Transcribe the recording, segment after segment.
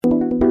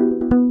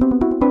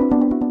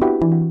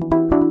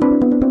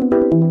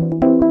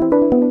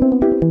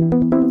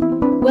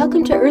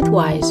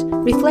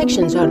Earthwise,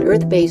 Reflections on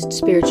Earth-Based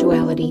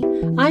Spirituality.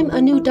 I'm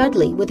Anu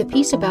Dudley with a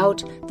piece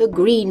about the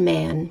Green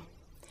Man.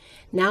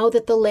 Now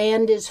that the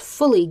land is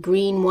fully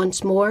green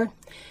once more,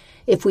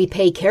 if we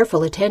pay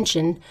careful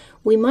attention,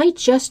 we might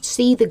just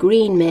see the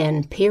Green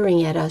Man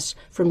peering at us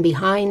from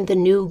behind the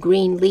new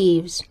green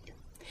leaves.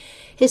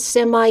 His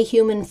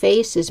semi-human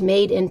face is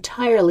made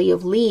entirely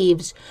of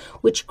leaves,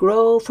 which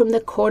grow from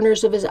the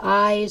corners of his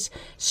eyes,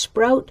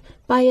 sprout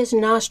by his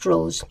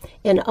nostrils,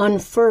 and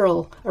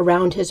unfurl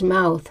around his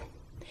mouth.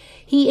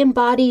 He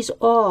embodies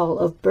all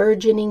of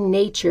burgeoning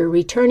nature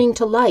returning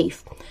to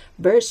life,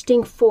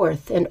 bursting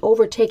forth and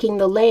overtaking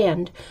the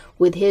land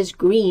with his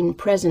green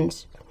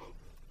presence.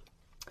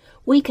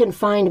 We can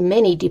find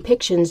many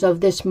depictions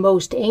of this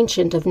most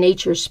ancient of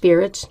nature's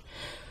spirits.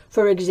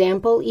 For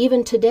example,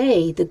 even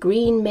today, the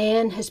Green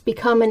Man has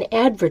become an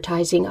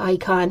advertising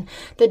icon,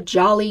 the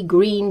jolly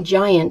green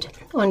giant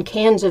on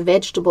cans of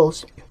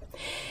vegetables.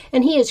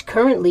 And he is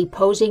currently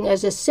posing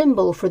as a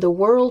symbol for the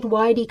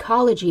worldwide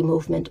ecology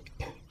movement.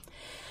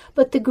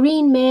 But the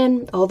Green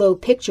Man, although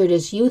pictured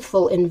as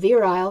youthful and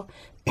virile,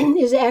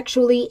 is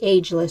actually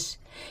ageless,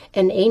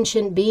 an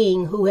ancient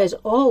being who has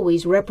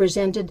always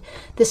represented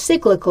the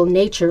cyclical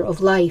nature of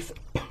life.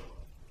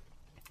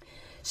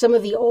 Some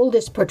of the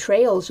oldest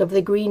portrayals of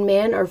the Green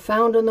Man are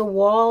found on the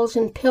walls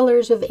and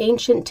pillars of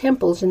ancient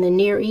temples in the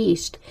Near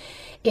East,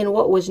 in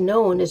what was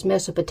known as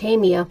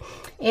Mesopotamia,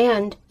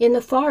 and in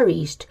the Far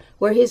East,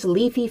 where his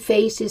leafy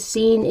face is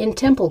seen in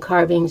temple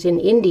carvings in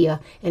India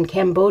and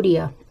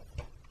Cambodia.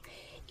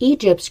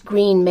 Egypt's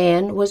Green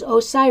Man was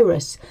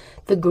Osiris,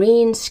 the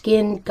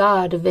green-skinned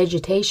god of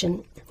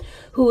vegetation,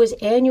 who was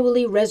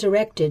annually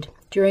resurrected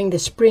during the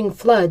spring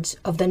floods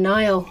of the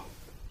Nile.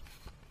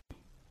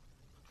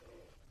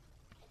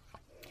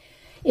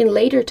 In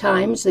later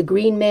times, the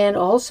Green Man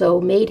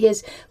also made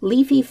his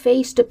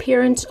leafy-faced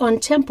appearance on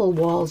temple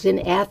walls in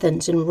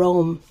Athens and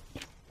Rome.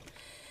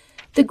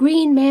 The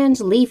Green Man's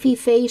leafy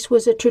face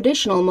was a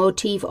traditional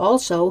motif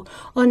also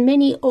on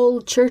many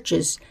old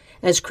churches,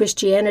 as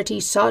Christianity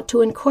sought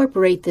to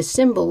incorporate the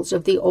symbols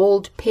of the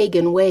old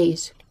pagan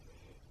ways.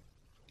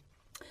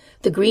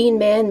 The Green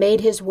Man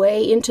made his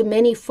way into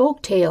many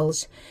folk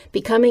tales,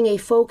 becoming a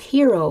folk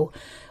hero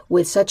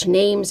with such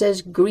names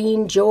as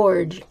Green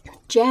George,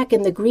 Jack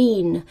in the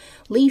Green,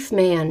 Leaf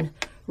Man,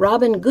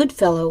 Robin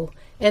Goodfellow,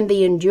 and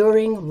the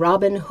enduring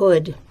Robin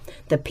Hood,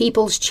 the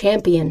people's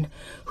champion,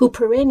 who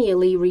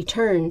perennially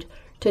returned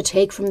to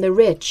take from the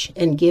rich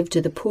and give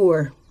to the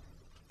poor.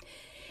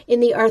 In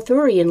the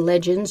Arthurian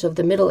legends of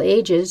the Middle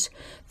Ages,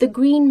 the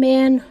Green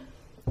Man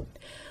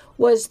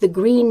was the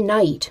Green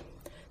Knight,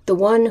 the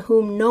one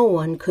whom no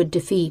one could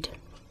defeat.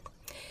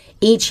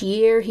 Each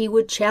year he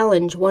would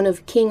challenge one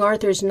of King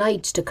Arthur's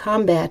knights to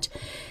combat,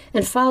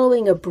 and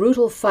following a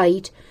brutal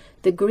fight,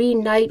 the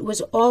Green Knight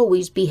was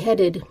always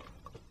beheaded.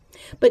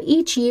 But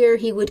each year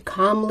he would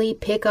calmly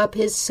pick up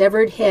his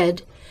severed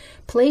head,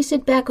 place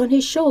it back on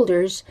his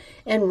shoulders,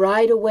 and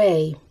ride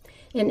away,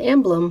 an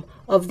emblem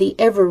of the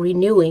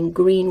ever-renewing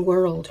green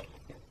world.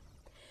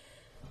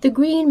 The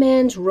Green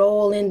Man's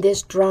role in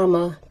this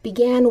drama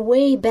began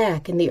way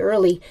back in the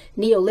early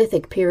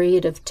Neolithic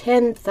period of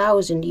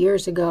 10,000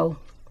 years ago.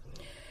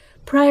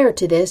 Prior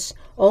to this,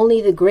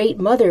 only the Great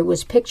Mother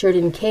was pictured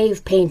in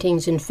cave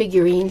paintings and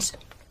figurines.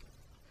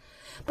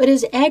 But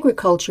as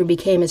agriculture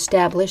became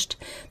established,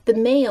 the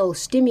male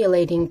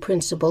stimulating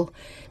principle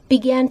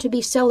began to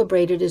be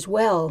celebrated as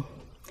well,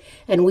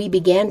 and we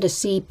began to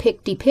see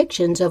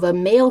depictions of a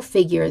male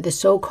figure, the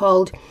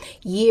so-called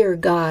year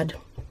god.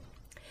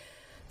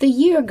 The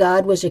year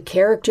god was a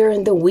character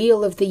in the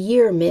Wheel of the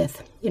Year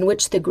myth, in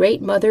which the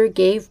Great Mother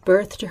gave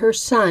birth to her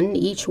son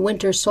each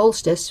winter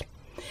solstice.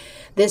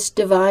 This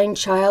divine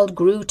child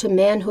grew to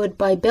manhood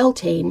by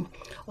Beltane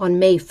on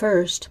May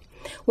 1st,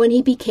 when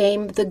he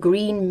became the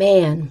Green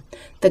Man,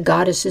 the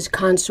goddess's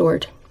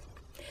consort.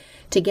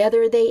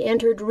 Together they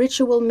entered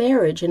ritual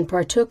marriage and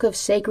partook of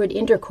sacred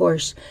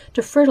intercourse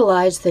to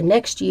fertilize the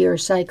next year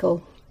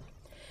cycle.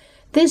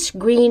 This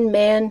Green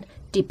Man,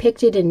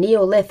 depicted in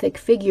Neolithic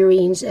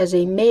figurines as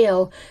a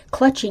male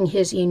clutching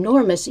his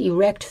enormous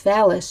erect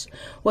phallus,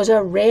 was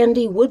a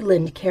randy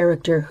woodland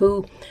character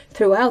who,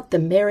 throughout the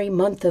merry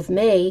month of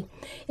May,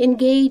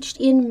 engaged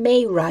in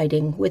May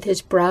riding with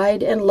his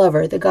bride and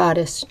lover, the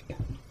goddess.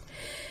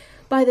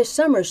 By the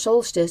summer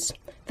solstice,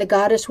 the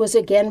goddess was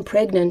again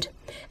pregnant,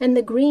 and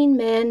the Green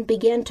Man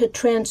began to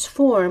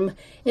transform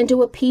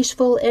into a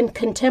peaceful and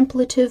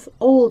contemplative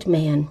old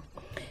man,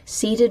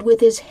 seated with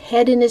his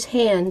head in his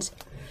hands,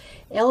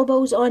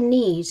 elbows on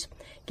knees,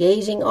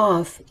 gazing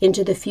off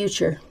into the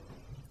future.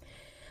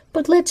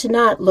 But let's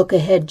not look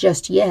ahead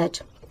just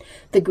yet.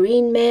 The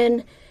Green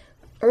Man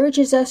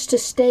urges us to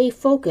stay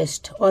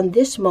focused on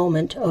this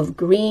moment of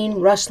green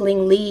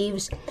rustling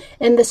leaves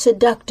and the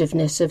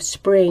seductiveness of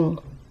spring.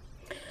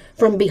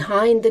 From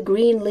behind the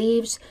green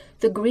leaves,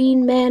 the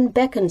Green Man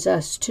beckons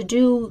us to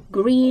do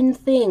green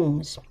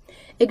things,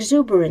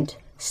 exuberant,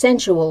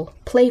 sensual,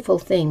 playful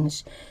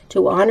things,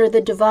 to honor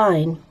the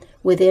divine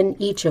within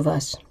each of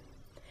us.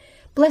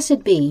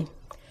 Blessed be.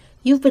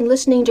 You've been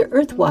listening to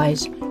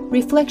Earthwise,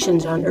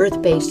 Reflections on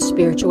Earth-Based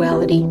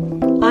Spirituality.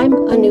 I'm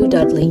Anu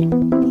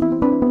Dudley.